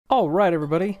Alright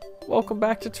everybody, welcome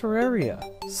back to Terraria.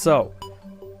 So,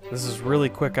 this is really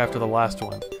quick after the last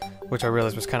one, which I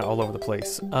realized was kind of all over the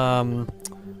place.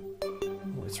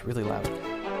 It's really loud.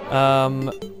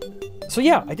 So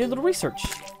yeah, I did a little research,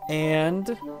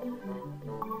 and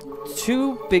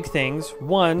two big things.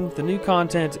 One, the new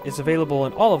content is available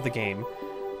in all of the game.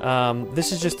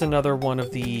 This is just another one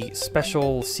of the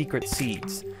special secret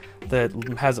seeds that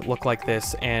has it look like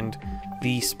this, and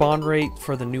the spawn rate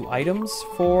for the new items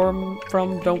from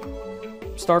Don't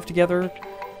Starve Together,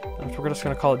 which we're just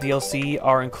going to call it DLC,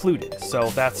 are included. So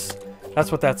that's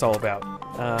what that's all about.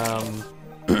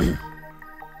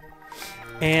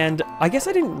 And I guess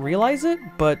I didn't realize it,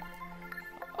 but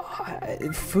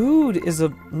food is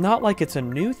not like it's a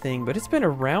new thing, but it's been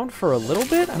around for a little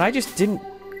bit, and I just didn't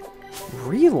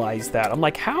realize that. I'm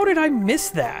like, how did I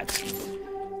miss that?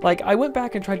 Like, I went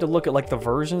back and tried to look at like the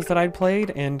versions that I'd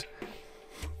played, and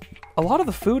a lot of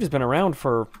the food has been around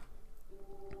for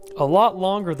a lot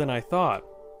longer than I thought.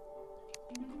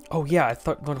 Oh yeah, I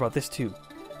learned about this too.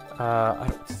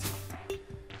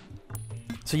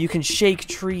 So you can shake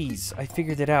trees. I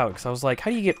figured it out because I was like, how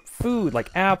do you get food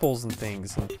like apples and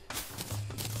things? And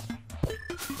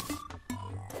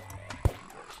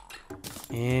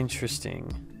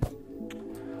interesting.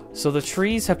 So the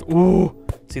trees have to... Ooh!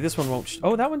 See, this one won't...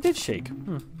 Oh, that one did shake.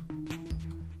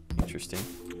 Interesting.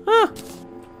 Huh!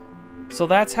 So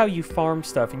that's how you farm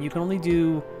stuff, and you can only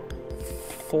do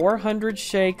 400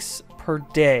 shakes per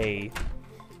day.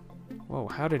 Whoa,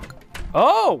 how did...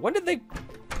 Oh! When did they...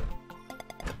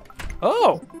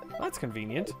 Oh! That's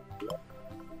convenient.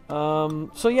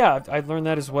 So yeah, I learned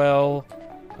that as well.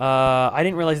 I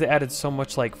didn't realize they added so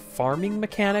much, like, farming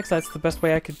mechanics. That's the best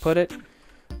way I could put it.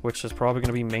 Which is probably going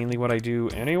to be mainly what I do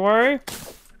anyway.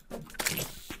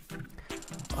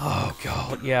 Oh,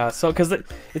 God, yeah. So, because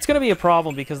it's going to be a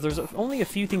problem because there's only a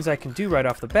few things I can do right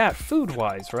off the bat,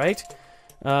 food-wise, right?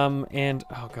 And,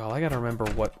 oh, God, I got to remember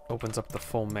what opens up the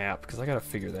full map because I got to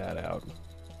figure that out.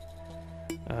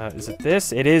 Is it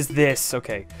this? It is this.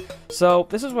 Okay. So,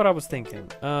 this is what I was thinking.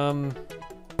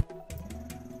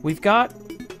 We've got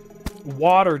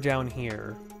water down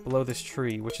here below this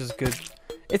tree, which is good.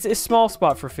 It's a small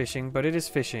spot for fishing, but it is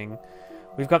fishing.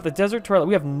 We've got the desert Terraria.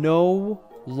 We have no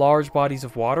large bodies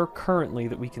of water currently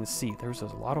that we can see. There's a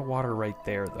lot of water right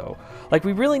there, though. Like,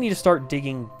 we really need to start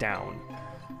digging down.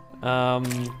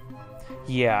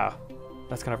 Yeah,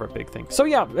 that's kind of our big thing. So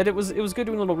yeah, it was good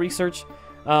doing a little research.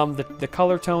 The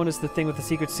color tone is the thing with the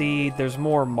secret seed. There's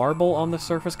more marble on the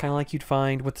surface, kind of like you'd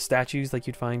find with the statues, like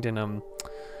you'd find in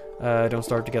Don't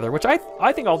Starve Together, which I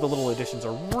think all the little additions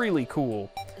are really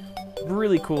cool.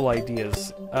 Really cool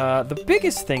ideas. The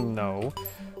biggest thing, though,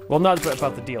 well, not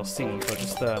about the DLC, but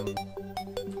just,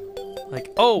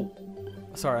 like, oh!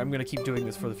 Sorry, I'm gonna keep doing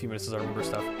this for the few minutes as I remember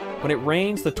stuff. When it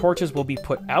rains, the torches will be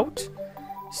put out,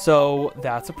 so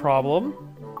that's a problem.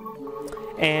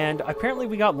 And apparently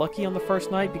we got lucky on the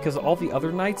first night, because all the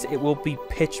other nights, it will be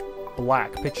pitch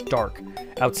black, pitch dark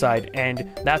outside,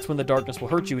 and that's when the darkness will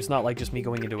hurt you. It's not like just me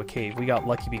going into a cave. We got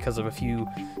lucky because of a few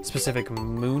specific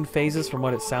moon phases from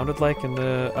what it sounded like in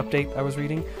the update I was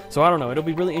reading. So I don't know. It'll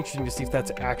be really interesting to see if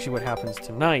that's actually what happens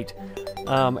tonight.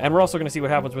 And we're also going to see what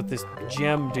happens with this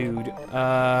gem dude.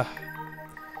 Man,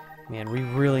 we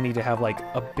really need to have, like,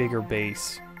 a bigger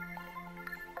base.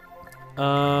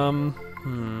 Oh,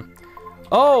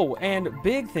 and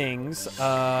big things,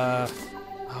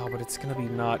 oh, but it's gonna be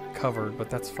not covered, but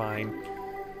that's fine.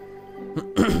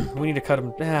 We need to cut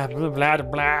them. Blah, blah, blah,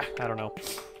 blah. I don't know.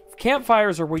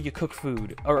 Campfires are where you cook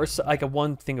food, or like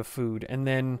one thing of food, and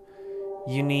then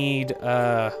you need,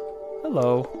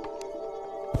 hello.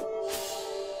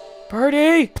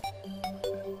 Birdie!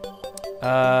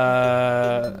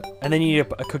 And then you need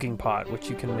a cooking pot, which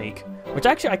you can make. Which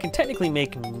actually I can technically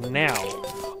make now.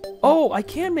 Oh, I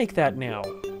can make that now.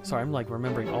 Sorry, I'm like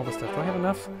remembering all this stuff. Do I have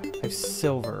enough? I have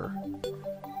silver.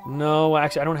 No,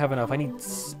 actually, I don't have enough. I need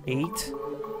 8.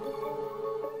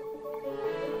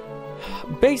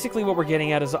 Basically, what we're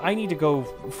getting at is I need to go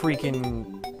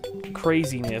freaking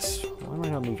craziness. Why am I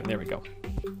not moving? There we go.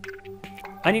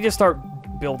 I need to start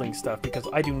building stuff because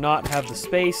I do not have the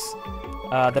space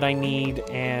that I need,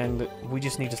 and we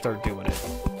just need to start doing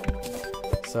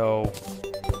it. So,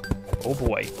 oh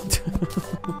boy.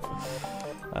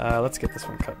 Let's get this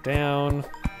one cut down.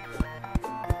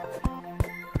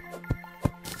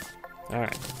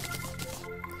 Alright.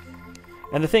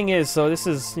 And the thing is, so this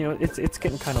is, you know, it's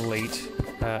getting kind of late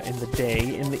in the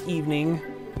day, in the evening.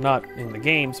 Not in the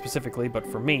game specifically, but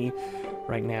for me,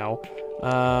 right now.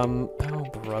 Oh,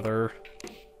 brother.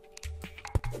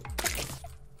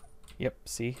 Yep,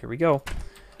 see, here we go.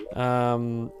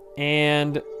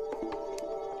 And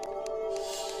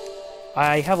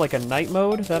I have like a night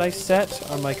mode that I set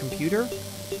on my computer,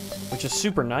 which is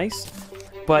super nice,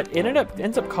 but it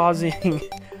ends up causing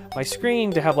my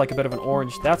screen to have like a bit of an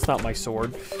orange, that's not my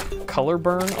sword, color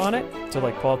burn on it to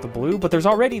like pull out the blue, but there's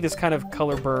already this kind of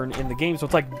color burn in the game, so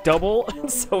it's like double,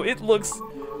 so it looks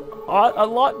a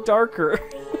lot darker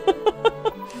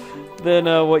than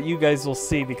what you guys will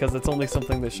see, because it's only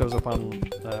something that shows up on,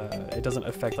 it doesn't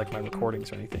affect like my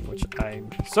recordings or anything, which I'm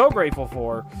so grateful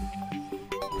for.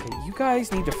 Okay, you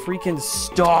guys need to freaking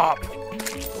stop.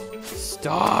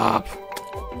 Stop.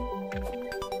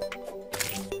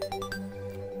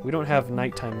 We don't have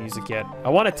nighttime music yet. I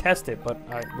want to test it, but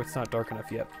it's not dark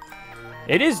enough yet.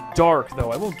 It is dark,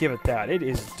 though. I will give it that. It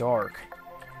is dark.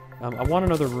 I want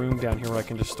another room down here where I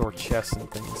can just store chests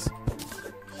and things.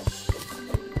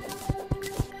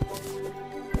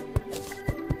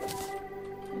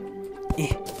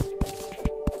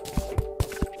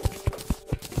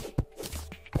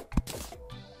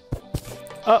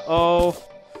 Uh-oh.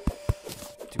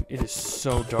 Dude, it is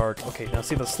so dark. Okay, now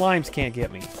see, the slimes can't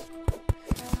get me.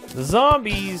 The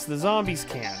zombies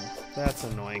can. That's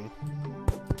annoying.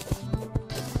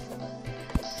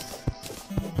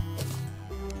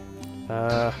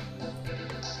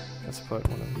 Let's put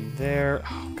one of you there.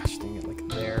 Oh, gosh dang it, like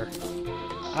there.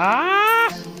 Ah!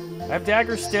 I have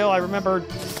daggers still, I remembered.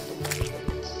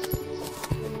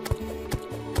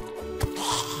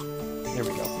 There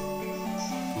we go.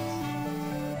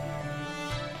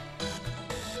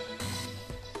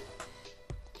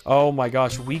 Oh my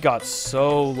gosh, we got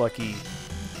so lucky.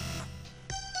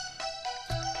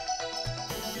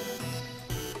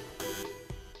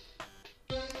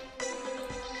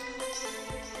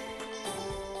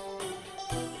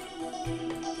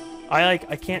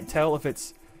 I can't tell if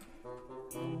it's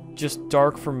just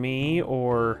dark for me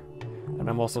or... And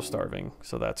I'm also starving,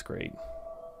 so that's great.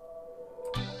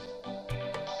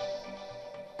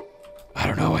 I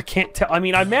don't know, I can't tell. I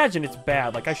mean, I imagine it's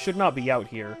bad. Like, I should not be out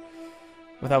here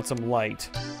without some light.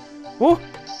 Woo!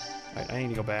 Alright, I need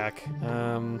to go back.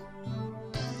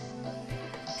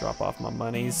 Drop off my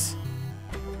monies.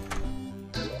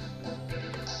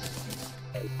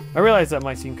 I realize that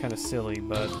might seem kind of silly,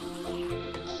 but...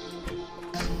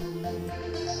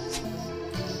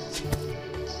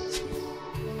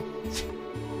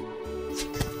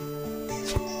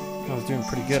 I was doing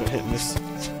pretty good at hitting this.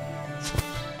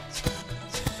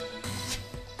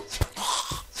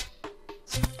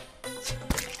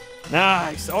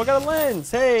 Nice! Oh, I got a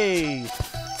lens! Hey!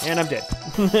 And I'm dead.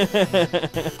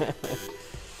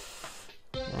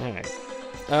 Alright.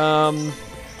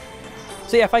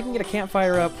 So yeah, if I can get a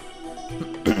campfire up,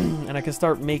 and I can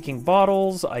start making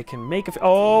bottles, I can make a...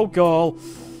 Oh, gall!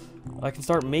 I can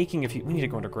start making a few... We need to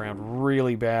go underground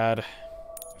really bad.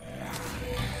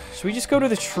 Should we just go to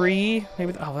the tree?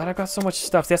 Maybe... Oh, I've got so much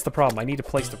stuff. That's the problem. I need a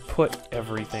place to put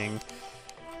everything.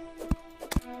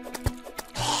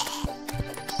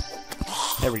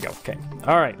 There we go. Okay.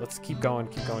 All right. Let's keep going.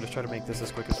 Keep going. Just try to make this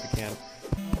as quick as we can.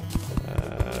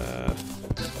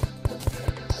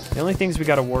 The only things we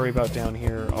got to worry about down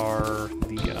here are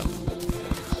the...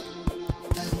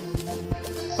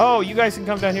 Oh, you guys can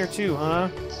come down here too, huh?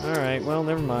 All right. Well,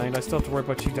 never mind. I still have to worry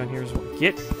about you down here as well.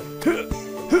 Get...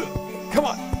 Come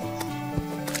on.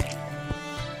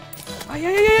 Ah,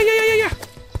 yeah.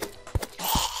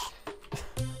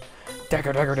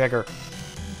 Dagger, dagger, dagger.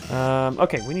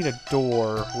 Okay, we need a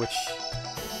door, which...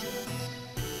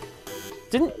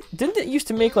 Didn't it used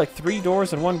to make like 3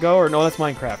 doors in one go? Or no, that's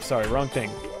Minecraft. Sorry, wrong thing.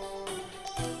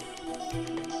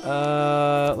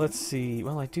 Let's see.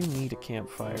 Well, I do need a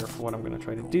campfire for what I'm going to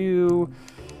try to do.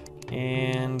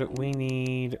 And we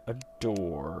need a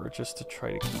door just to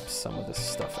try to keep some of this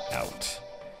stuff out.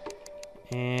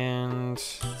 And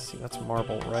let's see, that's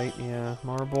marble, right? Yeah,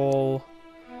 marble.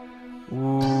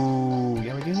 Ooh,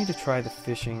 yeah, we do need to try the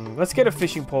fishing. Let's get a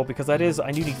fishing pole because that is,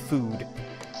 I do need food.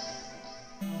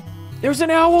 There's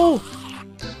an owl!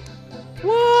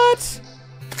 What?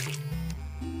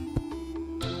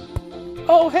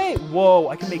 Oh, hey! Whoa,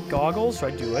 I can make goggles.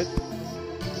 Should I do it?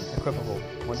 Equipable.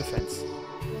 1 defense.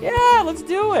 Yeah, let's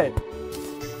do it!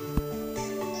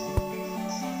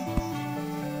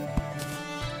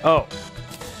 Oh.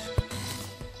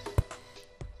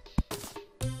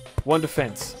 1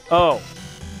 defense. Oh.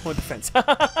 1 defense.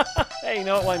 Hey, you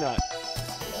know what? Why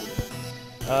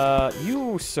not?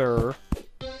 You, sir.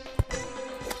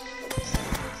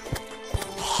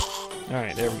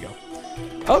 Alright, there we go.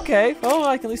 Okay, well,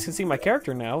 I can at least see my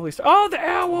character now. At least. Oh, the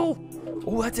owl!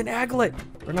 Oh, that's an aglet!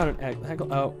 Or not an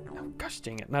aglet. Oh, gosh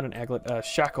dang it. Not an aglet.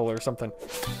 Shackle or something.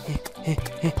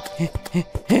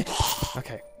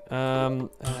 Okay. Oh,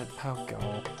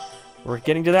 go. We're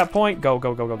getting to that point. Go,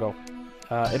 go, go, go, go.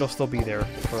 it'll still be there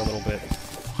for a little bit.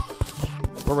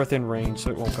 We're within range, so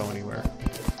it won't go anywhere.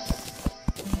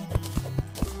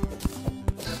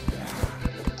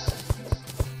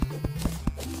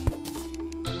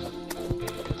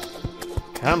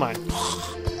 Come on.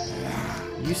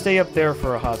 You stay up there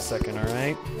for a hot second,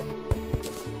 alright?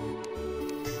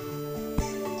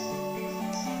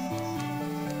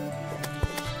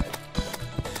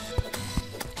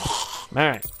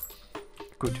 Alright.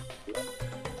 Good.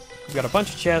 We've got a bunch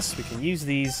of chests. We can use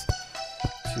these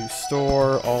to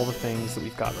store all the things that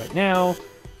we've got right now,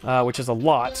 which is a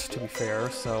lot, to be fair.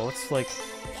 So let's, like,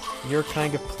 you're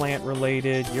kind of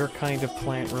plant-related, you're kind of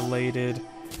plant-related,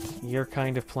 you're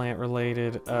kind of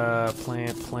plant-related,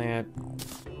 plant,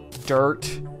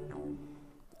 dirt.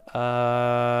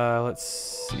 Let's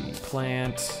see,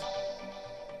 plant.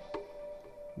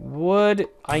 Wood,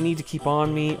 I need to keep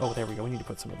on me. Oh, there we go. We need to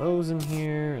put some of those in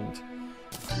here, and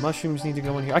mushrooms need to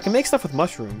go in here. I can make stuff with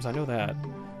mushrooms. I know that.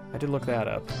 I did look that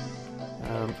up.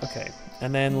 Okay.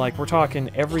 And then, like, we're talking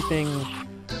everything,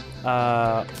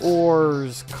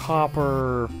 ores,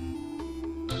 copper.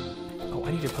 Oh,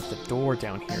 I need to put the door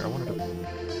down here. I wanted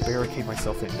to barricade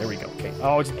myself in. There we go. Okay.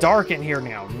 Oh, it's dark in here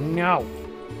now. No.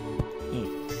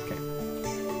 Okay.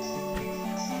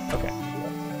 Okay.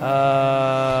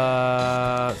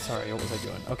 Sorry, what was I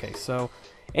doing? Okay, so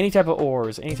any type of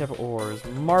ores,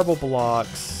 marble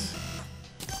blocks.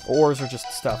 Ores are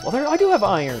just stuff. Well, there, I do have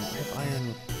iron. I have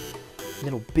iron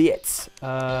little bits.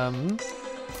 I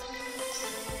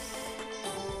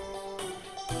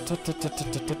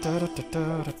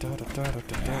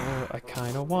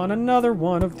kind of want another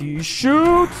one of these.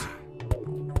 Shoot!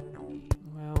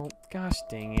 Well, gosh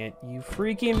dang it, you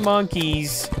freaking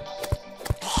monkeys.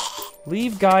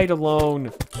 Leave Guide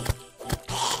alone.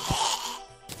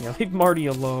 Yeah, leave Marty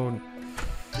alone.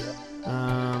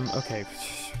 Okay,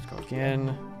 let's go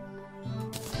again.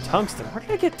 Tungsten. Where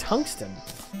did I get tungsten?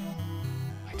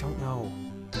 I don't know.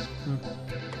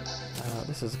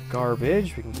 This is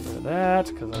garbage. We can get rid of that,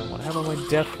 because I don't want to have all my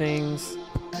death things.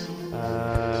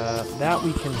 That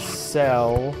we can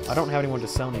sell. I don't have anyone to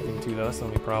sell anything to, though. That's the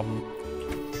only problem.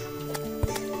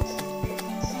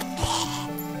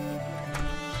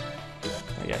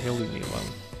 Yeah, he'll leave me alone.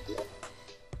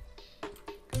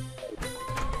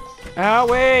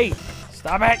 Owie!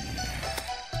 Stop it!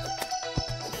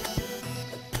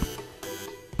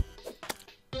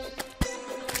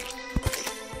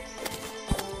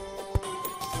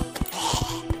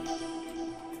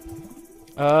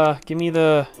 Give me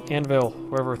the anvil,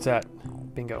 wherever it's at.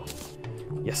 Bingo.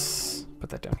 Yes. Put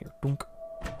that down here. Boom.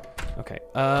 Okay,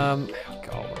 I'll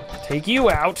take you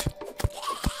out!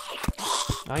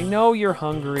 I know you're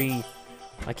hungry.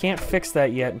 I can't fix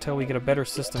that yet until we get a better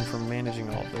system for managing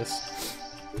all of this.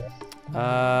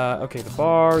 Okay, the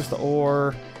bars, the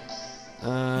ore.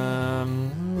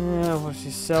 Yeah, let's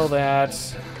just sell that.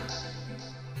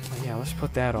 Oh, yeah, let's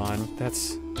put that on.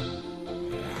 That's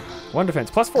 1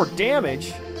 defense, plus 4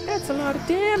 damage. That's a lot of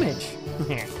damage.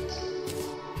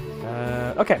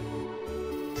 Okay.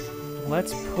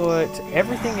 Let's put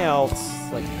everything else,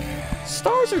 like,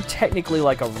 stars are technically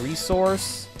like a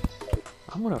resource.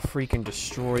 I'm gonna freaking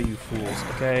destroy you fools,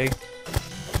 okay?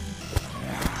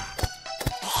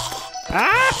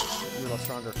 Ah! You're a lot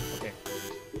stronger. Okay.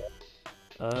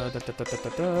 I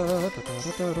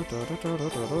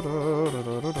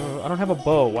don't have a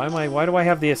bow. Why do I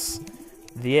have this?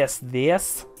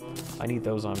 This? I need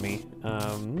those on me.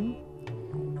 Some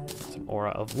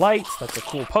aura of light. That's a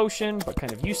cool potion, but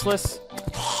kind of useless.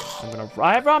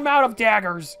 I'm out of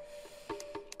daggers!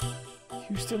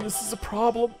 Houston, this is a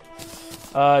problem.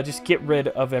 Just get rid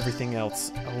of everything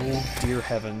else. Oh, dear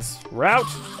heavens. Route!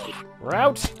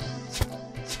 Route!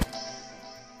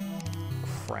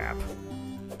 Crap.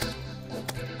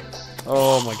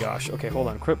 Oh my gosh. Okay, hold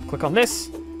on. Click on this.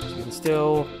 Even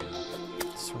still.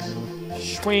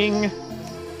 Swing.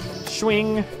 Swing.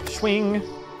 Swing.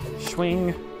 Swing.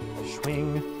 Swing.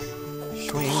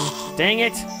 Swing. Dang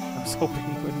it! I was hoping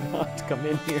you would not come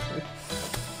in here.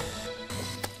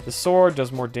 The sword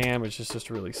does more damage, it's just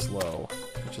really slow,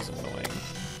 which is annoying.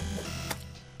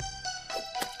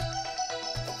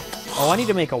 Oh, I need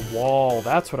to make a wall.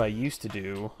 That's what I used to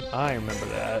do. I remember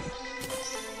that.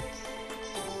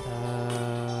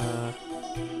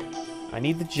 I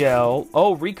need the gel.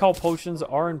 Oh, recall potions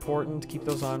are important. Keep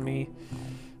those on me.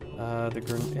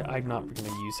 I'm not going to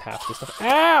use half this stuff.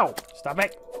 Ow! Stop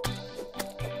it!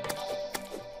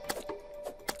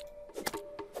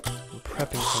 I'm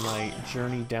prepping for my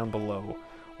journey down below.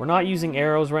 We're not using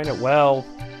arrows right now. Well,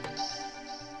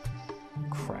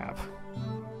 crap.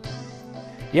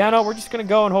 Yeah, no, we're just gonna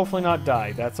go and hopefully not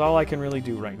die. That's all I can really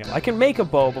do right now. I can make a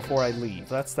bow before I leave.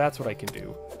 That's what I can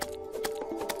do.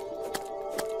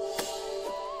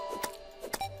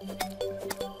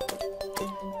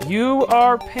 You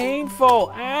are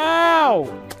painful!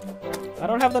 Ow! I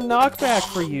don't have the knockback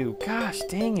for you. Gosh,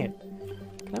 dang it.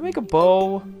 Can I make a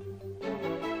bow?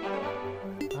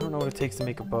 I don't know what it takes to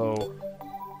make a bow.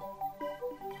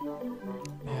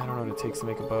 Yeah, I don't know what it takes to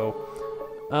make a bow.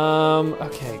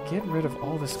 Okay, get rid of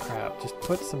all this crap. Just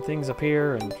put some things up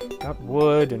here and got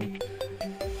wood and...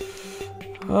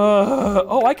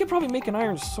 oh, I could probably make an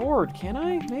iron sword, can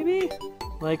I? Maybe?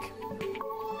 Like...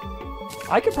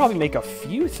 I could probably make a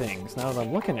few things now that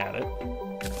I'm looking at it.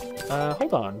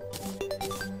 Hold on.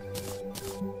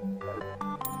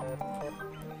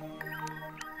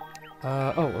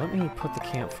 Oh, let me put the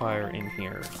campfire in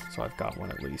here, so I've got one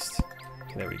at least.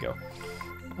 Okay, there we go.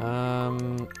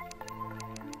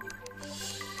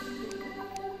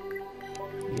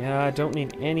 Yeah, I don't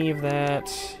need any of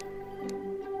that.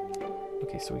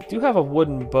 Okay, so we do have a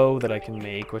wooden bow that I can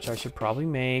make, which I should probably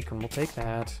make, and we'll take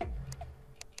that.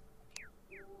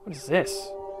 What is this?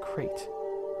 Crate.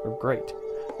 Or grate.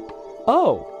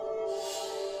 Oh!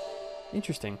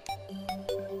 Interesting.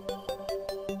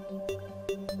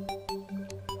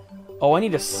 Oh, I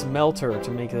need a smelter to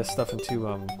make this stuff into,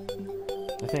 I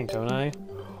think, don't I?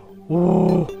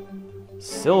 Ooh!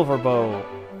 Silver bow.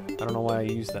 I don't know why I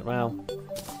used that. Well.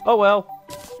 Oh well.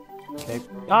 Okay.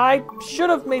 I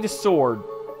should have made a sword.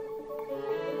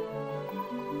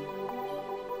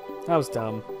 That was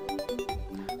dumb.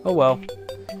 Oh well.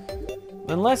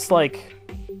 Unless, like,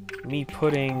 me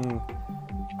putting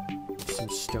some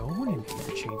stone in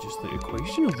here changes the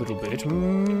equation a little bit.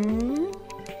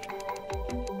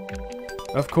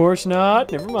 Of course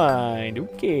not. Never mind.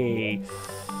 Okay.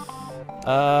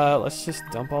 Let's just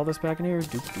dump all this back in here.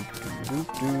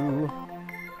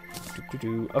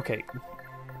 Okay.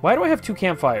 Why do I have 2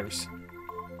 campfires?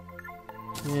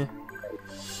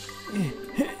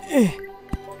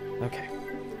 Okay.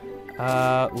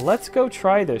 Let's go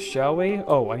try this, shall we?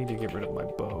 Oh, I need to get rid of my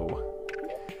bow.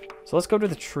 So let's go to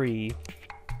the tree.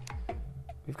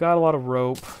 We've got a lot of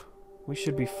rope. We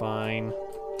should be fine.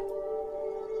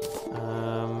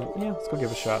 Yeah, let's go give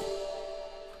it a shot.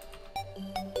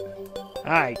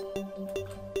 Hi.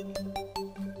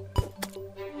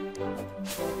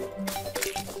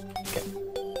 Okay.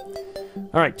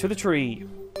 Alright, to the tree.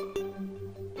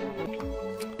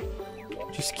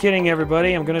 Just kidding,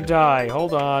 everybody. I'm gonna die.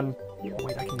 Hold on. Oh,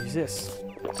 wait, I can use this.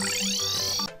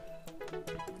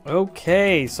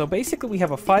 Okay, so basically we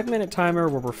have a 5-minute timer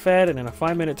where we're fed, and then a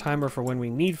 5-minute timer for when we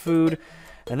need food.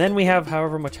 And then we have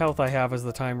however much health I have as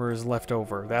the timer is left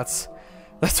over. That's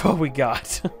what we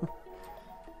got.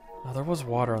 Oh, there was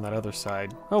water on that other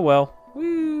side. Oh well.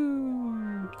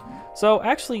 Woo! So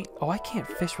actually, oh, I can't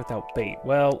fish without bait.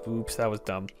 Well, oops, that was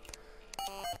dumb.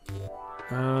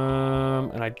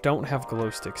 And I don't have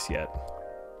glow sticks yet.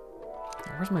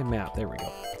 Where's my map? There we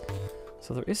go.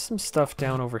 So there is some stuff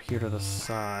down over here to the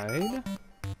side.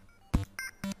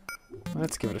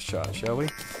 Let's give it a shot, shall we?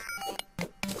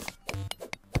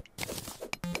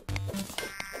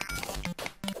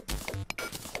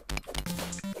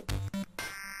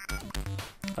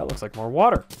 That looks like more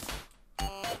water.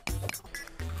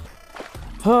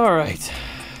 Alright.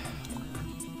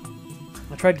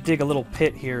 I tried to dig a little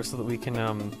pit here so that we can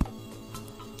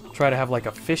try to have like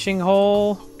a fishing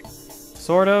hole,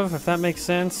 sort of, if that makes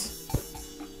sense.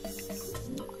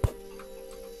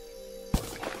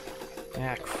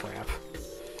 Ah, crap.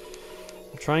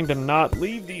 I'm trying to not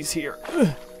leave these here.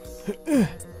 Alright,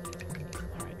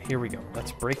 here we go.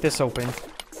 Let's break this open.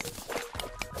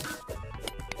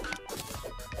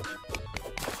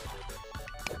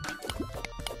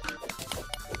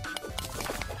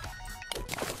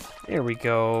 There we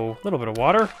go. A little bit of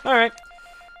water. Alright.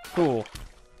 Cool.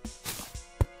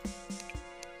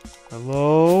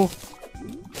 Hello?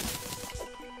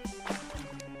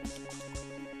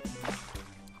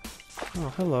 Oh,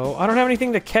 hello. I don't have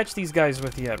anything to catch these guys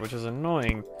with yet, which is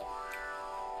annoying.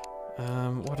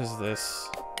 What is this?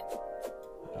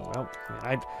 Oh, well,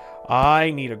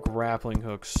 I need a grappling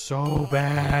hook so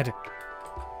bad.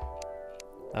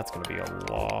 That's gonna be a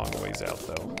long ways out,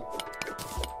 though.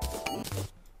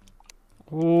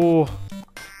 Ooh.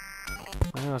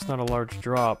 I know it's not a large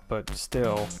drop, but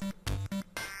still.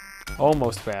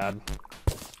 Almost bad.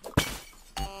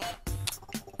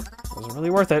 Wasn't really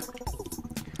worth it.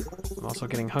 I'm also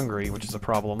getting hungry, which is a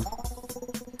problem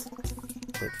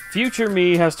that future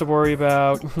me has to worry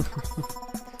about.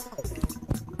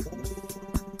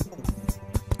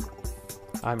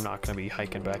 I'm not going to be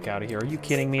hiking back out of here. Are you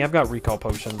kidding me? I've got recall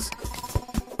potions.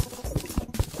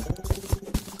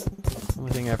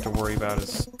 thing I have to worry about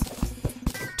is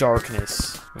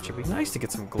darkness, which would be nice to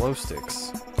get some glow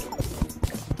sticks.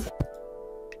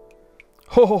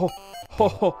 Oh,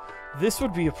 this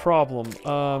would be a problem.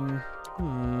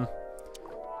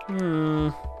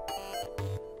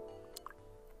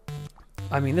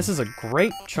 I mean, this is a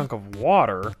great chunk of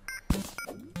water.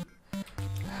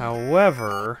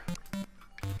 However...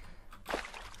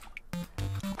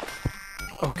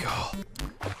 Oh, God.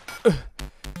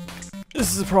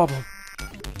 This is a problem.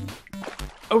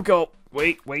 Oh, God.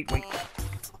 Wait.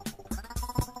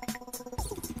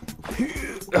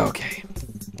 Okay.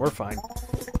 We're fine.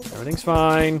 Everything's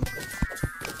fine.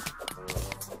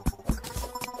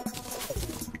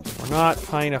 We're not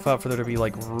high enough up for there to be,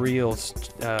 like, real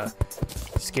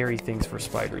scary things for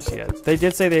spiders yet. They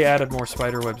did say they added more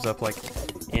spider webs up, like,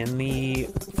 in the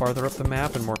farther up the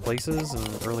map in more places and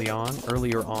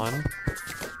earlier on.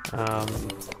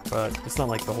 But it's not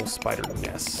like the whole spider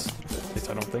nest. At least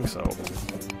I don't think so.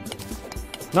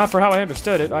 Not for how I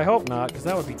understood it. I hope not, because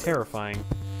that would be terrifying.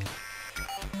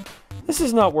 This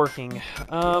is not working.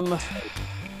 I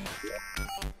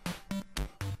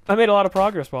made a lot of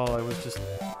progress while I was just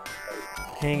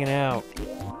hanging out.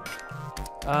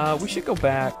 We should go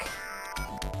back.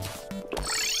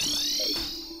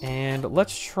 And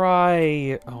let's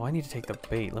try... Oh, I need to take the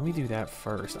bait. Let me do that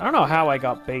first. I don't know how I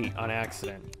got bait on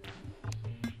accident.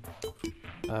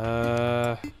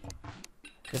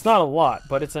 It's not a lot,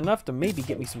 but it's enough to maybe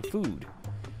get me some food.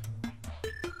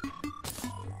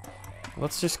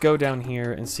 Let's just go down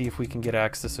here and see if we can get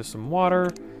access to some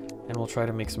water, and we'll try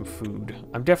to make some food.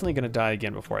 I'm definitely going to die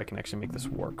again before I can actually make this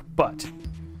work, but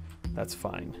that's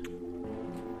fine.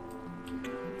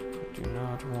 I do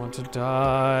not want to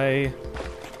die.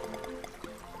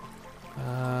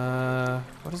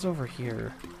 What is over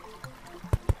here?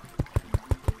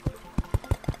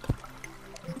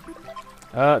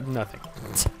 Nothing.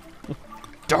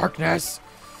 Darkness!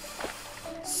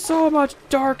 So much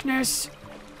darkness!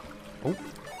 Oh,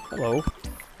 hello. What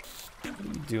are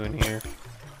you doing here?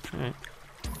 Alright.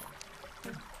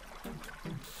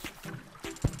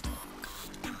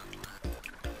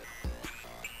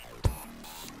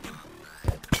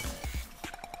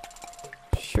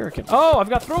 Shuriken. Oh, I've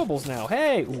got throwables now.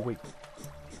 Hey! Ooh, wait.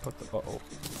 Put the... Uh-oh.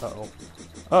 Uh-oh.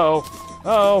 Uh-oh.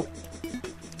 Uh-oh.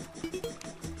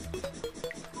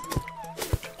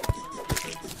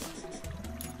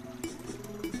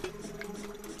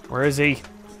 Where is he?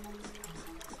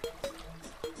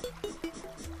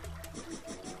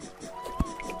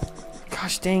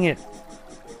 Gosh dang it.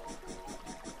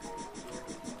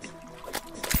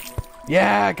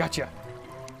 Yeah, gotcha.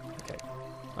 Okay.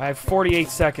 I have 48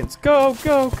 seconds. Go,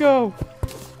 go, go!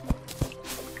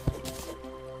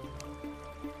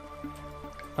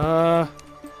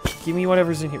 Give me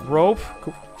whatever's in here. Rope.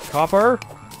 Copper.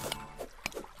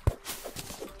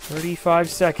 35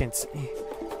 seconds.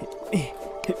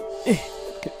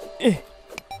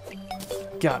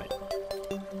 Got it.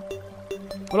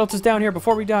 What else is down here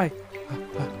before we die?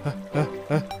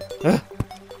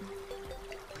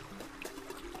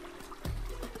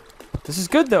 This is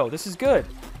good, though. This is good.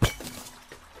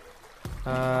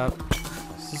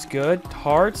 This is good.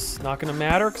 Hearts. Not gonna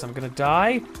matter, because I'm gonna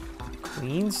die.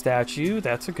 Queen statue.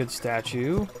 That's a good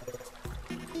statue.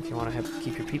 If you want to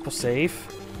keep your people safe.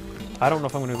 I don't know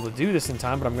if I'm going to be able to do this in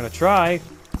time, but I'm going to try.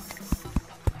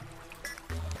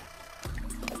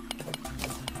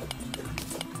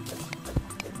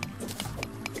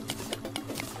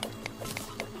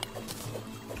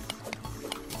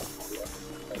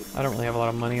 I don't really have a lot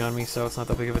of money on me, so it's not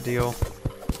that big of a deal.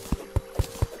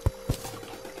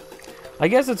 I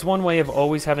guess it's one way of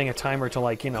always having a timer to,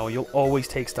 like, you know, you'll always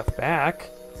take stuff back.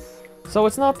 So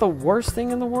it's not the worst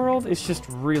thing in the world, it's just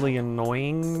really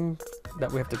annoying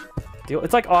that we have to deal...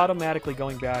 It's like automatically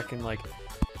going back and, like,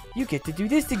 you get to do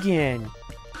this again!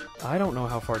 I don't know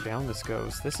how far down this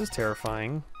goes. This is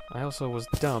terrifying. I also was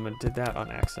dumb and did that on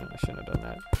accident. I shouldn't have done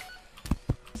that.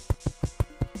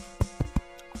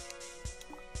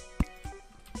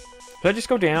 Should I just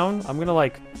go down? I'm gonna,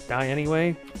 like, die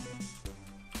anyway.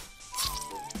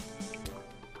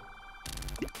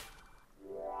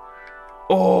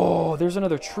 Oh, there's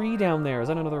another tree down there. Is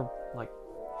that another, like,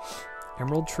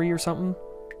 emerald tree or something?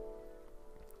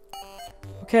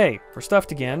 Okay, we're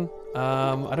stuffed again.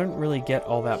 I didn't really get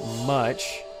all that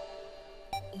much.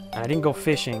 I didn't go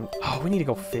fishing. Oh, we need to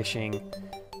go fishing.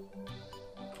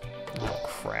 Oh,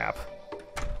 crap.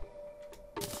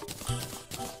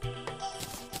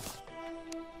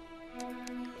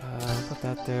 Put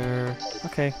that there.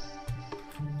 Okay.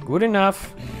 Good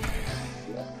enough.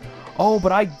 Oh,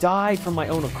 but I died from my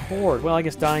own accord. Well, I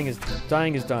guess dying is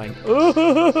dying.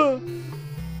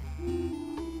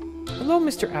 hello,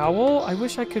 Mr. Owl. I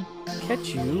wish I could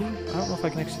catch you. I don't know if I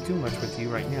can actually do much with you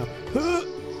right now.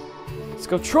 Let's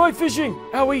go try fishing!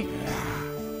 Owie!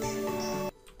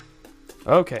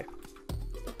 Okay.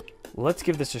 Let's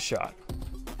give this a shot.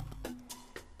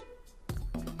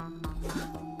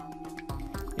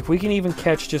 If we can even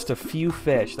catch just a few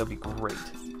fish, that'd be great.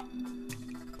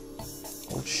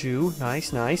 Old shoe.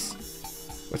 Nice, nice.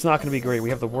 It's not going to be great. We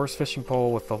have the worst fishing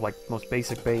pole with the, like, most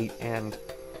basic bait, and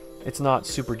it's not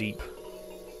super deep.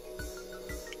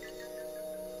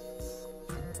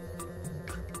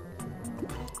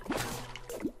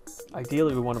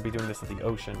 Ideally, we want to be doing this at the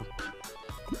ocean.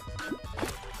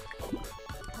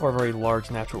 Or a very large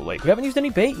natural lake. We haven't used any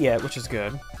bait yet, which is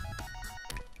good.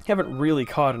 Haven't really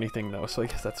caught anything, though, so I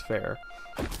guess that's fair.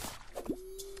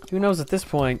 Who knows at this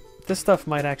point, this stuff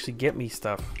might actually get me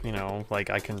stuff, you know, like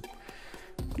I can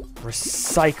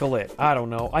recycle it. I don't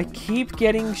know. I keep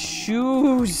getting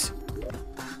shoes!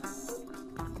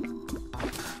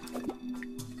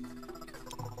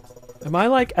 Am I,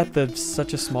 like, at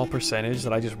such a small percentage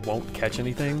that I just won't catch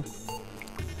anything?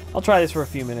 I'll try this for a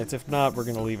few minutes. If not, we're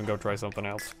gonna leave and go try something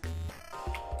else.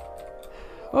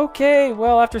 Okay,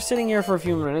 well, after sitting here for a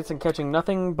few minutes and catching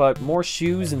nothing but more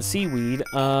shoes and seaweed,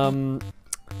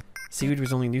 seaweed was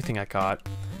the only new thing I caught.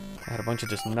 I had a bunch of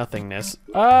just nothingness.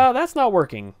 That's not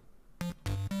working.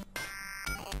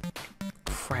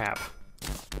 Crap.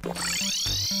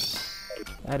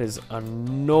 That is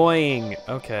annoying.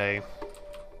 Okay.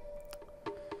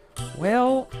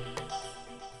 Well,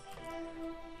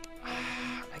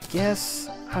 I guess,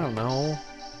 I don't know.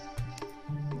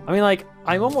 I mean, like,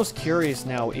 I'm almost curious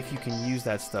now if you can use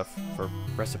that stuff for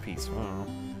recipes. I don't know.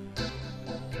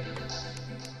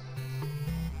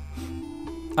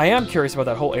 I am curious about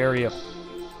that whole area.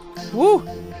 Woo!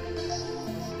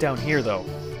 Down here, though.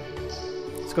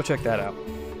 Let's go check that out.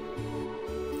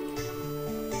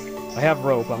 I have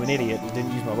rope. I'm an idiot and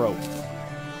didn't use my rope.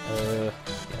 Yeah,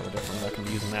 we're definitely not going to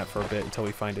be using that for a bit until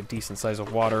we find a decent size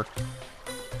of water.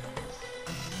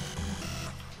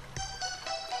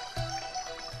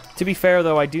 To be fair,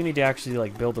 though, I do need to actually,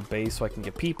 like, build a base so I can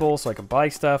get people, so I can buy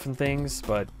stuff and things,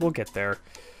 but we'll get there.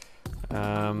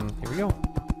 Here we go.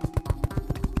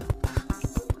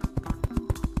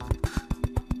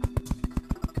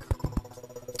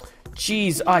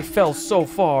 Jeez, I fell so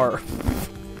far.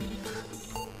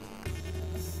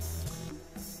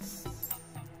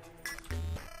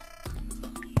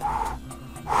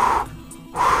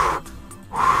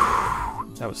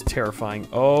 That was terrifying.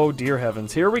 Oh, dear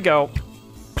heavens. Here we go.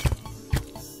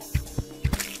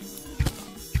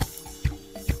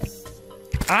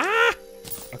 Ah!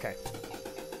 Okay.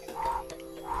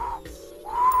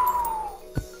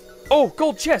 Oh,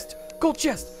 gold chest! Gold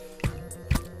chest!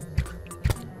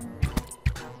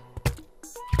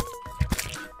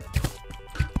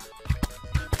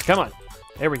 Come on.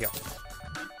 There we go.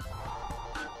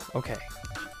 Okay.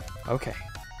 Okay.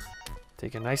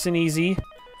 Take it nice and easy.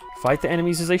 Fight the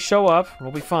enemies as they show up.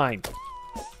 We'll be fine.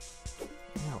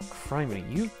 Oh,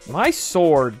 criminy. My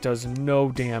sword does no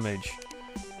damage.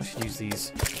 I should use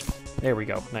these. There we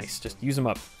go. Nice. Just use them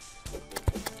up.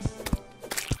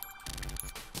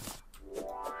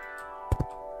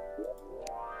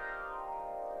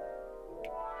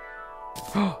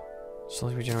 Oh!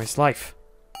 Slowly regenerates life.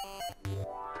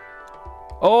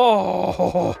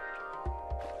 Oh!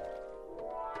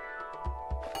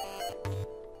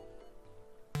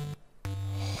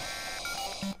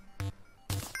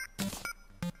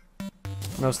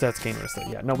 No stats gained with that.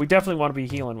 Yeah, no, we definitely want to be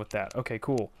healing with that. Okay,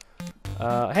 cool.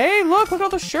 Hey, look at all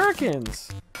the shurikens!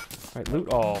 Alright, loot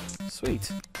all.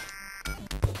 Sweet.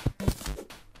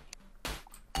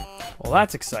 Well,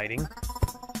 that's exciting.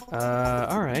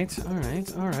 Alright.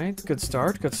 Good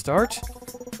start, good start.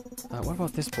 What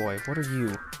about this boy? What are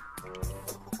you?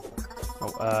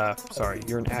 Oh, sorry,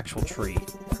 you're an actual tree.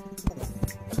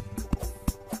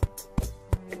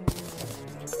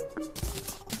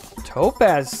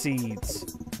 Topaz seeds!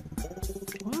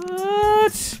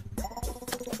 What?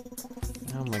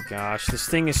 Oh my gosh, this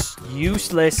thing is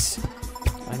useless.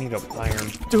 I need a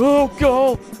iron. Oh,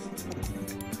 go!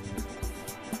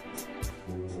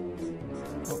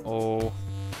 Uh-oh.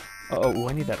 Uh-oh, ooh,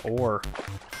 I need that ore.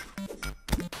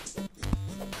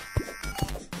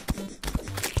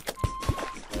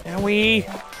 Owie!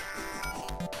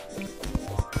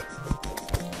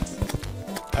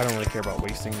 I don't really care about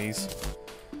wasting these.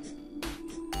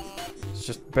 It's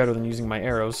just better than using my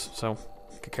arrows, so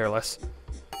I could care less.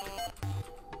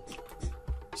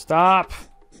 Stop!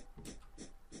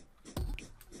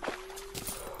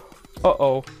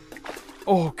 Uh-oh.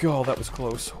 Oh, God, that was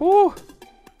close. Whew!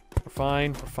 We're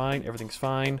fine, everything's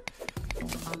fine.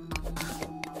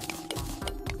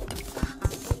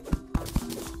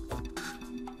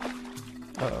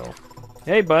 Uh-oh.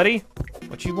 Hey, buddy.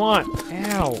 What you want?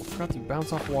 Ow. Forgot to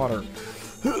bounce off water.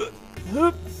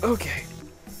 Okay.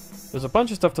 There's a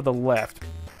bunch of stuff to the left,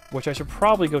 which I should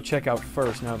probably go check out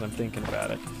first now that I'm thinking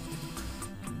about it.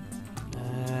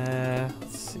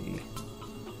 Let's see.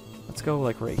 Let's go,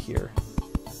 like, right here.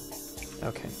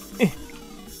 Okay.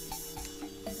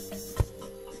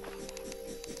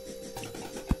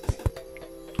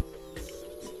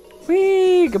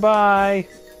 Whee! Goodbye!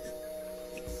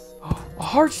 Oh, a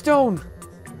heartstone!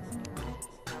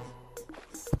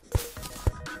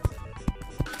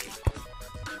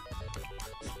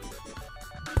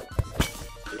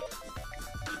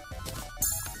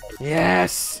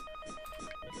 Yes!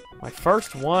 My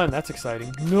first one. That's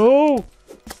exciting. No!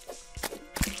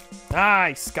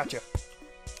 Nice! Gotcha.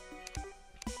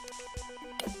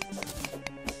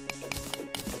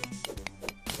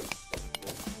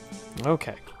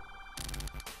 Okay.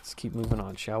 Let's keep moving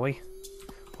on, shall we?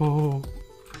 Oh.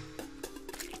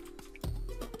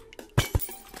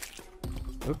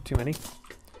 Oop, too many.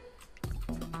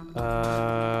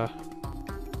 Let's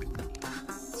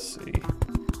see.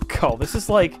 Oh, this is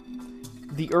like...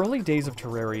 The early days of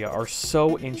Terraria are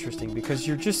so interesting because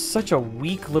you're just such a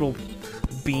weak little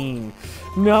being.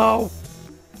 No!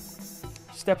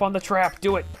 Step on the trap.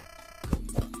 Do it.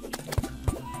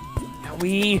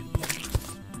 We...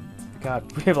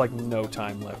 God, we have like no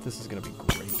time left. This is gonna be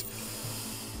great.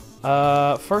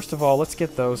 First of all, let's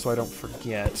get those so I don't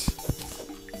forget.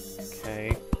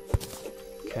 Okay.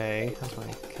 Okay. That's my...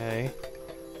 Okay.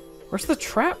 Where's the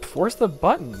trap? Where's the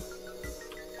button?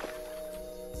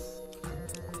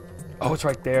 Oh, it's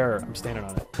right there. I'm standing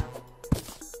on it.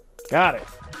 Got it.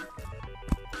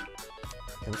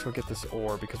 Okay, let's go get this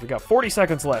ore because we got 40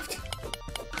 seconds left.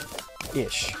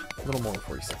 Ish. A little more than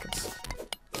 40 seconds.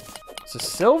 It's a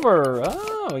silver.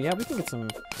 Oh, yeah, we can get some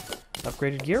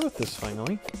upgraded gear with this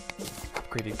finally.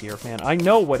 Upgraded gear. Man, I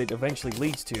know what it eventually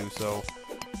leads to, so...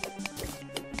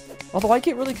 Although I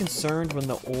get really concerned when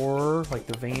the ore, like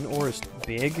the vein ore, is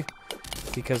big.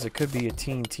 Because it could be a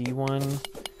TNT one.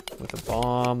 With a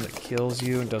bomb that kills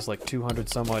you and does like 200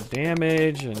 some odd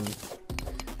damage, and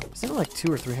isn't it like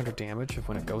 200 or 300 damage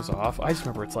when it goes off? I just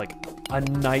remember it's like a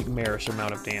nightmarish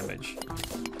amount of damage.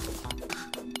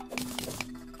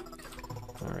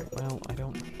 Alright, well, I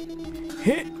don't...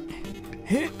 Hit!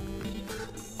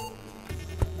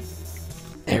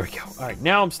 There we go. Alright,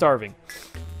 now I'm starving.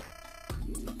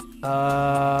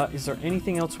 Is there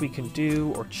anything else we can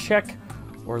do or check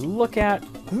or look at?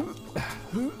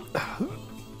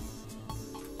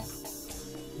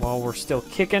 While we're still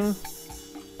kicking.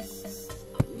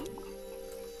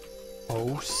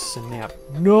 Oh, snap.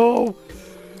 No!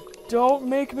 Don't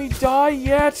make me die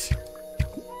yet!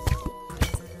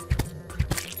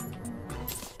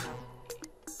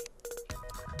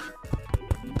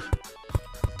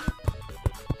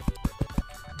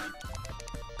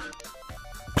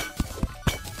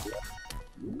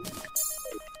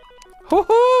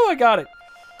 Woohoo! I got it!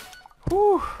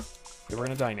 Whew. Okay, we're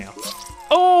gonna die now.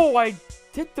 Oh, I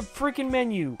hit the freaking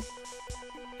menu!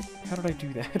 How did I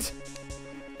do that?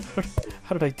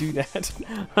 How did I do that?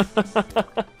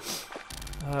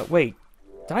 Wait.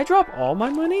 Did I drop all my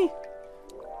money?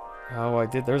 Oh, I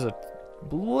did. There's a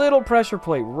little pressure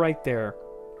plate right there.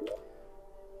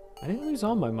 I didn't lose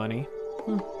all my money.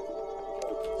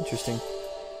 Interesting.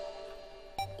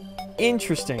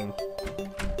 Interesting.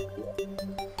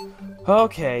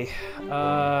 Okay.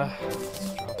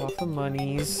 Let's drop off the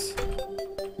monies.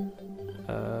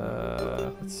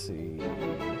 Let's see.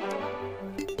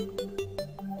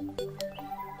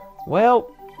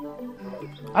 Well,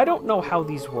 I don't know how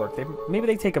these work. Maybe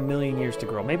they take 1,000,000 years to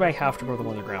grow. Maybe I have to grow them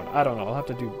underground. I don't know. I'll have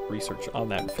to do research on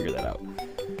that and figure that out.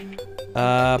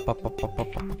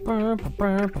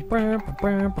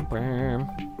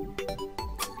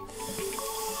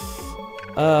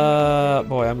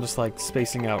 Boy, I'm just like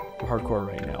spacing out hardcore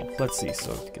right now. Let's see.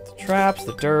 So get the traps,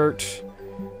 the dirt.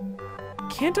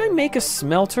 Can't I make a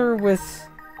smelter with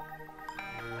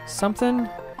something?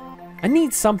 I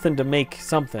need something to make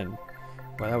something.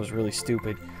 Well, that was really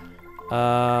stupid.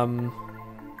 Let's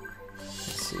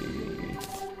see.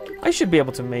 I should be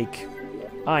able to make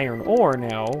iron ore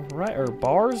now, right? Or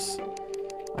bars?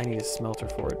 I need a smelter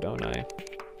for it, don't I?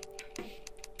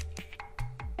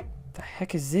 The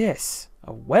heck is this?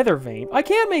 A weather vane? I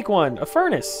can make one! A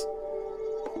furnace!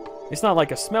 It's not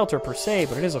like a smelter per se,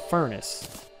 but it is a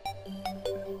furnace.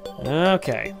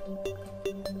 Okay.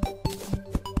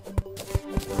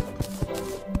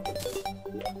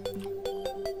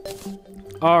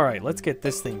 Alright, let's get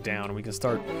this thing down and we can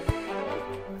start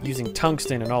using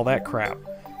tungsten and all that crap.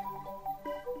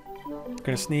 I'm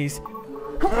gonna sneeze.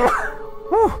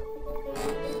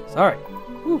 Alright.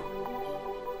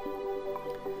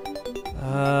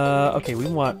 Okay, we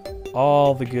want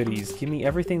all the goodies. Give me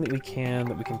everything that we can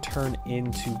turn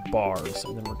into bars.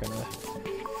 And then we're gonna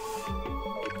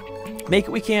make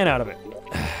what we can out of it.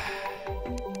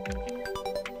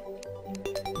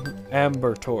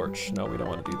 Amber torch. No, we don't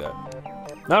want to do that.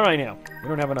 Not right now. We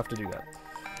don't have enough to do that.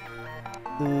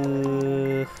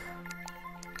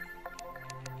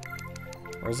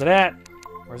 Where's it at?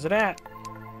 Where's it at?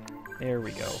 There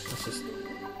we go. Let's just...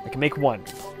 I can make one.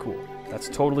 Cool. That's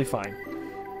totally fine.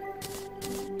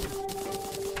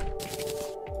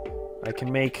 I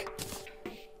can make...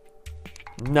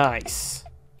 Nice.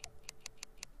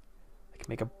 I can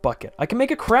make a bucket. I can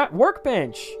make a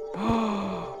workbench!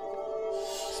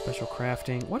 Special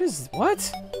crafting. What is...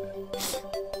 What?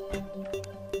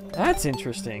 That's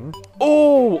interesting.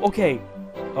 Oh, okay.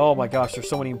 Oh my gosh, there's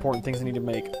so many important things I need to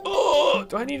make. Oh,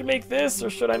 do I need to make this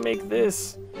or should I make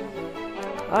this?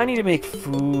 I need to make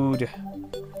food.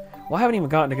 Well, I haven't even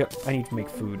gotten to go. I need to make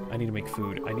food. I need to make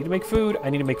food. I need to make food. I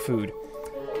need to make food.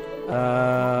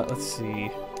 Let's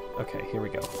see. Okay, here we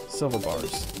go. Silver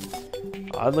bars.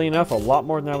 Oddly enough, a lot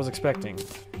more than I was expecting.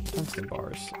 Tungsten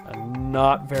bars.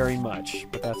 Not very much,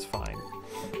 but that's fine.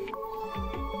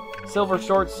 Silver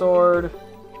short sword.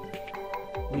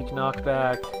 Weak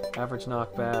knockback. Average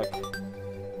knockback.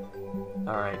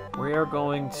 Alright, we are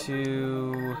going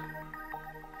to...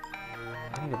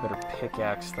 I need a better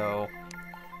pickaxe, though.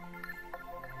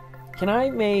 Can I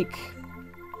make...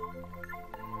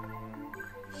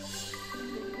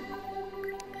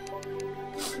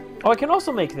 Oh, I can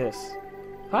also make this.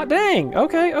 Hot dang!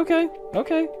 Okay, okay,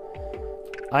 okay.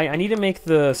 I need to make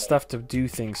the stuff to do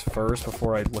things first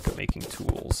before I look at making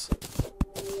tools.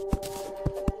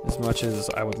 As much as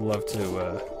I would love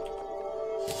to,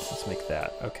 let's make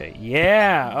that. Okay,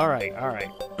 yeah! Alright, alright.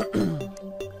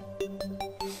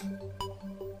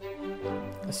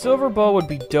 A silver bow would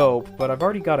be dope, but I've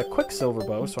already got a quick silver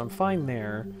bow, so I'm fine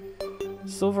there.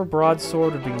 Silver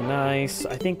broadsword would be nice.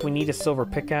 I think we need a silver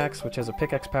pickaxe, which has a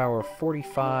pickaxe power of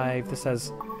 45. This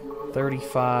has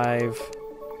 35.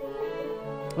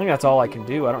 I think that's all I can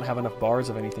do. I don't have enough bars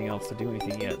of anything else to do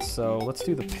anything yet. So let's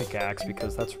do the pickaxe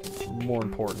because that's more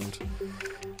important.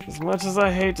 As much as I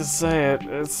hate to say it,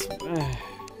 it's...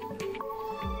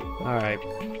 Alright.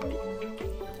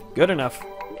 Good enough.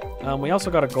 We also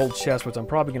got a gold chest, which I'm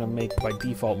probably going to make by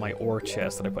default my ore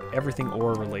chest. That I put everything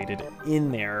ore related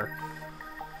in there.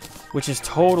 Which is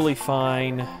totally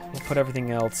fine. We'll put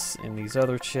everything else in these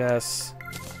other chests.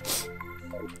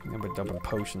 I've been dumping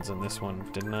potions in this one,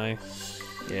 didn't I?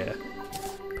 Yeah.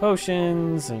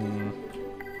 Potions and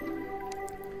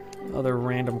other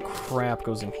random crap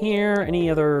goes in here. Any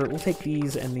other... We'll take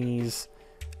these and these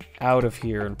out of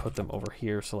here and put them over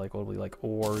here. So, like, what will be like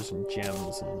ores and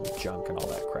gems and junk and all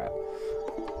that crap.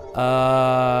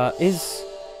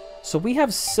 So we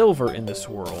have silver in this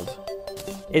world.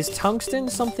 Is tungsten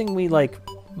something we, like,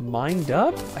 mined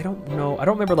up? I don't know. I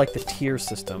don't remember, like, the tier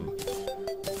system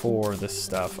for this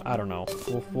stuff. I don't know.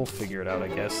 We'll figure it out, I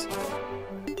guess.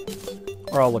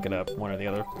 Or I'll look it up, one or the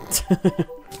other.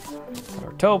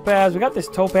 Our topaz. We got this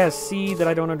topaz seed that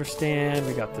I don't understand.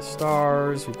 We got the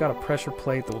stars. We've got a pressure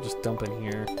plate that we'll just dump in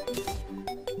here.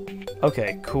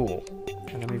 Okay, cool.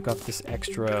 And then we've got this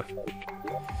extra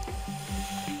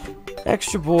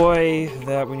boy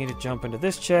that we need to jump into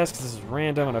this chest because this is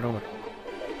random and I don't know.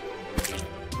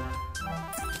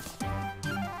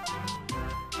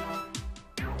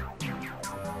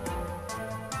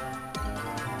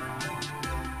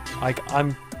 Like,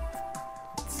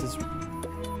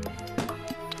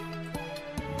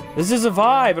 This is a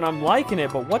vibe and I'm liking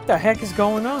it, but what the heck is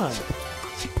going on?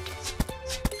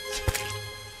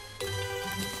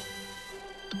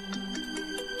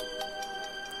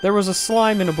 There was a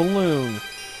slime in a balloon.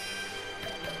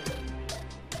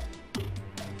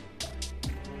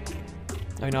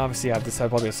 I mean, obviously, this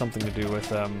probably has something to do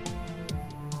with,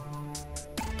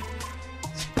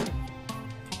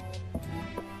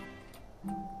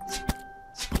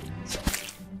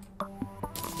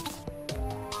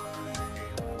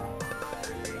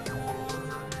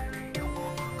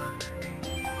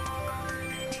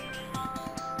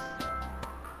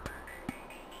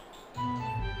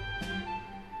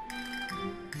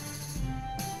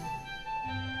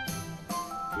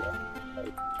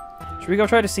 Should we go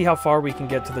try to see how far we can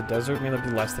get to the desert? Maybe that'll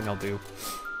be the last thing I'll do.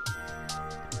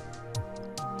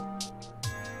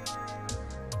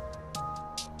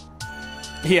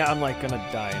 Yeah, I'm like gonna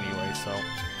die anyway, so...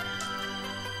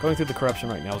 Going through the corruption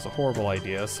right now is a horrible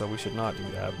idea, so we should not do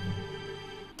that.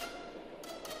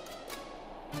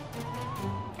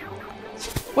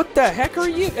 What the heck are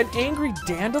you? An angry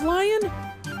dandelion?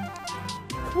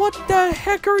 What the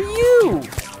heck are you?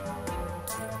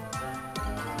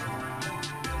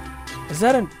 Is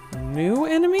that a new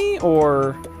enemy,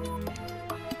 or...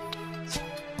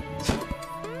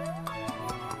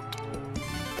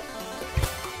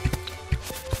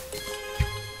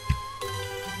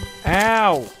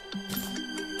 Ow!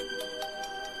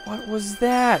 What was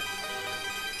that?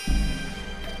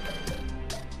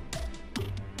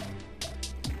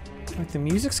 Like, the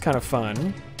music's kind of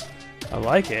fun. I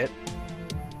like it.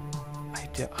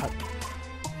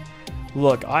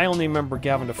 Look, I only remember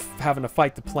having to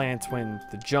fight the plants when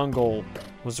the jungle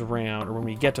was around, or when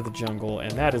we get to the jungle,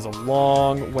 and that is a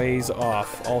long ways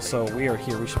off. Also, we are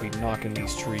here. We should be knocking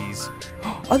these trees.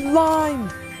 A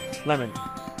lime! Lemon.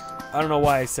 I don't know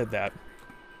why I said that.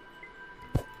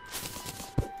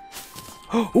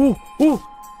 Ooh! Ooh!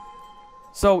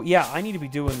 So, yeah, I need to be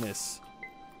doing this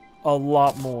a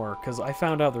lot more, because I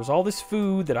found out there's all this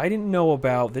food that I didn't know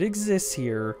about that exists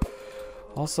here.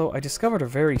 Also, I discovered a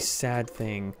very sad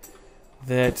thing,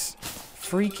 that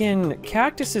freaking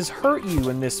cactuses hurt you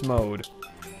in this mode.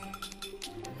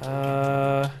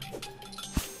 Oh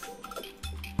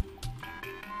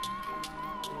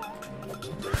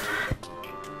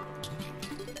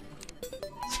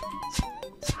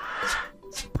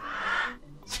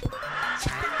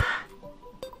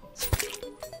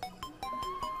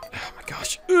my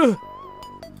gosh. Ugh.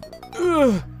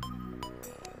 Ugh.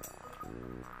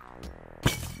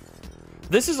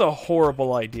 This is a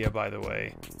horrible idea, by the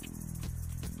way.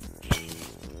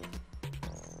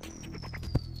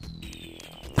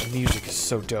 The music is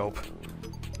so dope.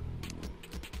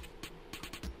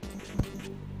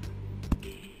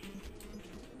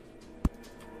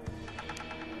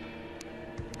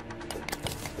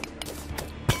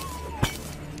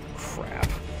 Crap.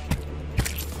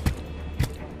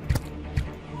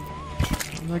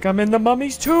 Like I'm in the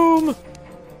mummy's tomb!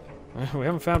 We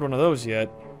haven't found one of those yet.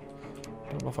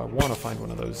 I don't know if I want to find one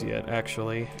of those yet,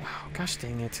 actually. Oh, gosh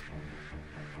dang it.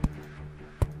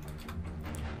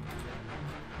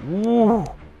 Ooh.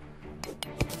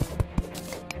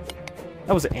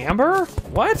 That was amber?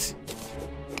 What?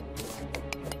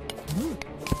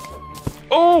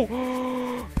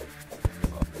 Oh!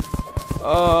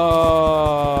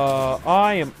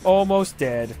 I am almost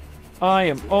dead. I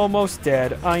am almost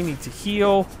dead. I need to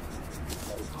heal.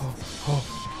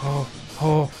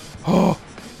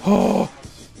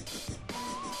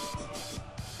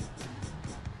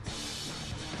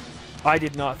 I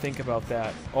did not think about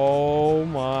that. Oh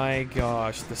my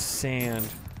gosh, the sand.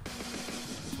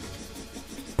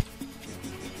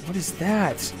 What is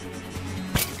that?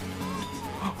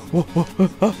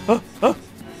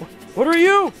 What are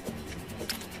you?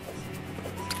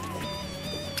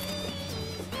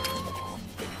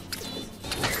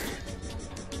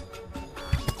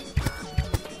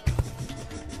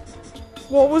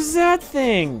 What was that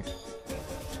thing?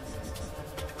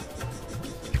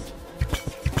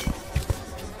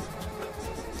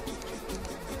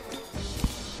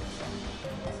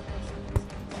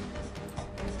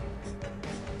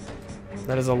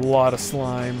 That is a lot of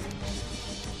slime.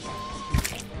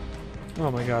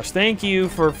 Oh my gosh, thank you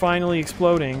for finally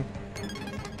exploding.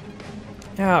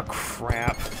 Ah,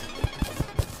 crap.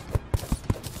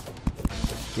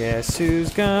 Guess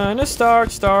who's gonna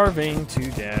start starving to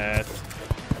death?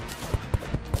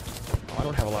 Oh, I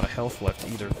don't have a lot of health left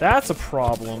either. That's a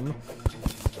problem.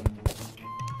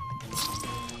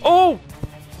 Oh!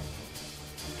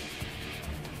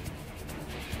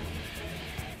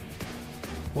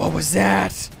 What was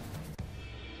that?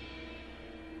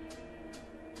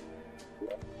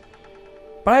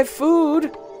 But I have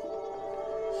food.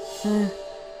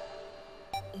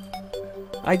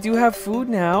 I do have food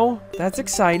now. That's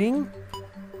exciting.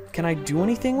 Can I do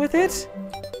anything with it?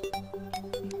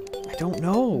 I don't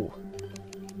know.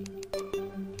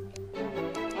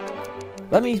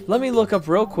 Let me look up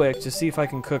real quick to see if I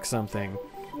can cook something.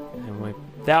 And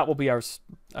that will be our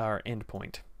end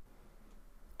point.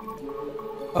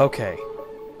 Okay.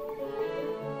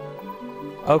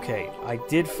 Okay, I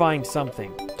did find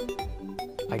something.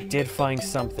 I did find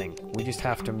something. We just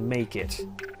have to make it.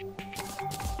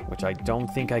 Which I don't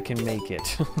think I can make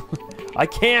it. I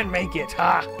can make it!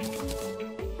 Ha!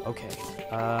 Okay.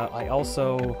 I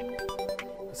also...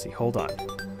 Let's see, hold on.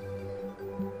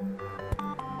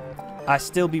 I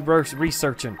still be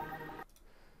researching.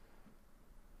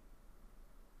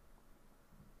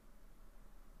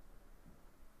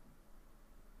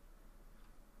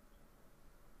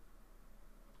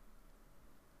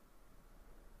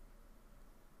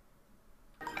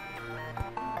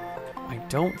 I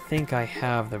don't think I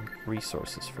have the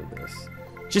resources for this.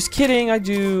 Just kidding, I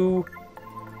do.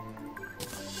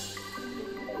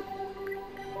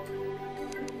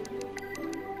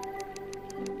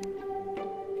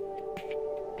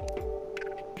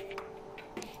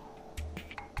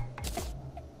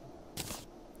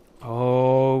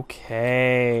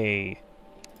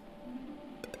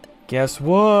 Guess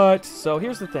what? So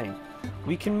here's the thing.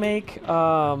 We can make,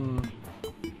 oh,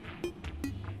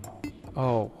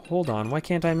 hold on. Why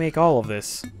can't I make all of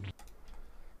this?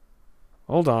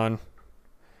 Hold on.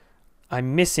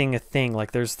 I'm missing a thing.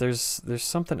 Like, there's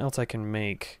something else I can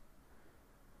make.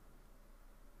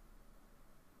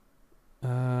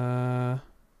 Yeah.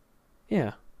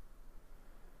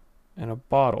 And a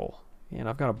bottle. And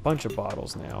I've got a bunch of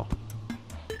bottles now.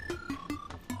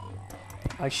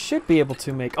 I should be able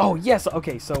to make... Oh, yes!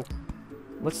 Okay, so...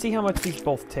 Let's see how much these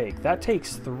both take. That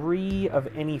takes 3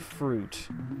 of any fruit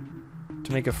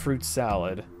to make a fruit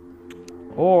salad.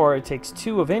 Or it takes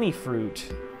 2 of any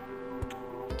fruit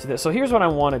to this. So here's what I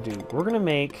want to do. We're going to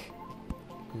make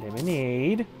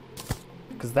lemonade.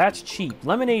 Because that's cheap.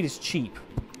 Lemonade is cheap.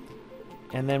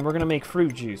 And then we're going to make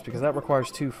fruit juice, because that requires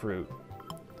 2 fruit.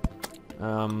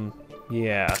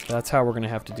 Yeah, that's how we're going to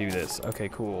have to do this. Okay,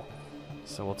 cool.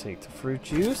 So we'll take the fruit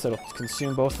juice. That'll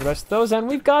consume both the rest of those. And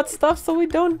we've got stuff so we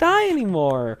don't die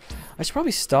anymore. I should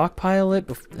probably stockpile it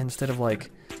instead of,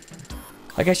 like...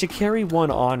 Like, I should carry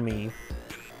one on me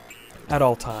at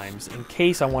all times in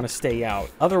case I want to stay out.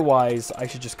 Otherwise, I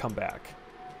should just come back.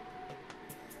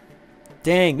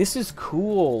 Dang, this is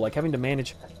cool. Like, having to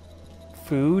manage...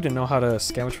 food and know how to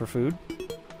scavenge for food.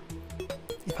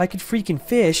 If I could freaking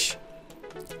fish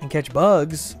and catch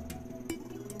bugs.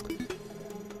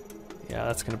 Yeah,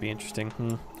 that's gonna be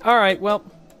interesting. Alright, well,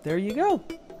 there you go.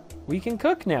 We can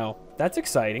cook now. That's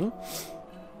exciting.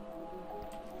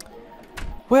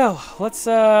 Well, let's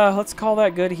call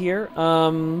that good here.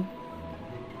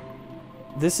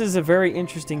 This is a very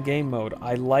interesting game mode.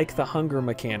 I like the hunger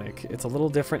mechanic. It's a little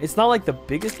different. It's not like the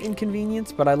biggest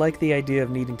inconvenience, but I like the idea of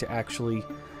needing to actually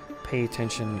pay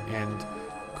attention and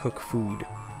cook food.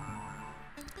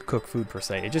 Cook food, per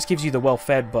se. It just gives you the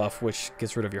well-fed buff, which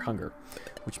gets rid of your hunger,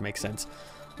 which makes sense.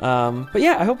 But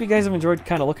yeah, I hope you guys have enjoyed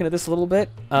kind of looking at this a little bit.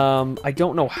 I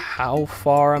don't know how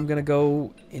far I'm going to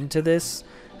go into this,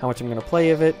 how much I'm going to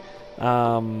play of it.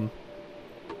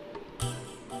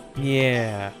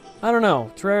 Yeah. I don't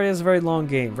know. Terraria is a very long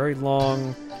game, very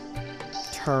long-term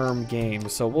game,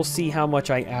 so we'll see how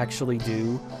much I actually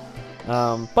do.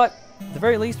 But at the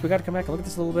very least, we got to come back and look at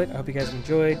this a little bit. I hope you guys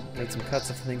enjoyed. Made some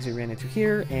cuts of the things we ran into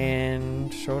here,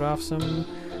 and showed off some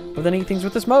of the neat things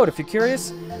with this mode. If you're curious,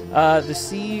 the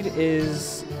seed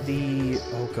is the...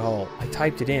 Oh, God. I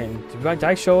typed it in. Did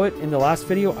I show it in the last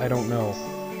video? I don't know.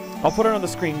 I'll put it on the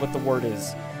screen what the word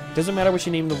is. Doesn't matter what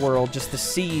you name the world, just the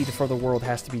seed for the world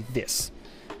has to be this.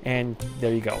 And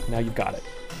there you go. Now you've got it.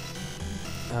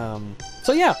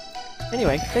 So yeah.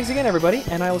 Anyway, thanks again, everybody,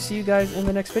 and I will see you guys in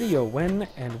the next video, when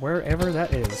and wherever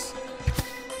that is.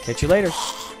 Catch you later.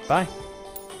 Bye.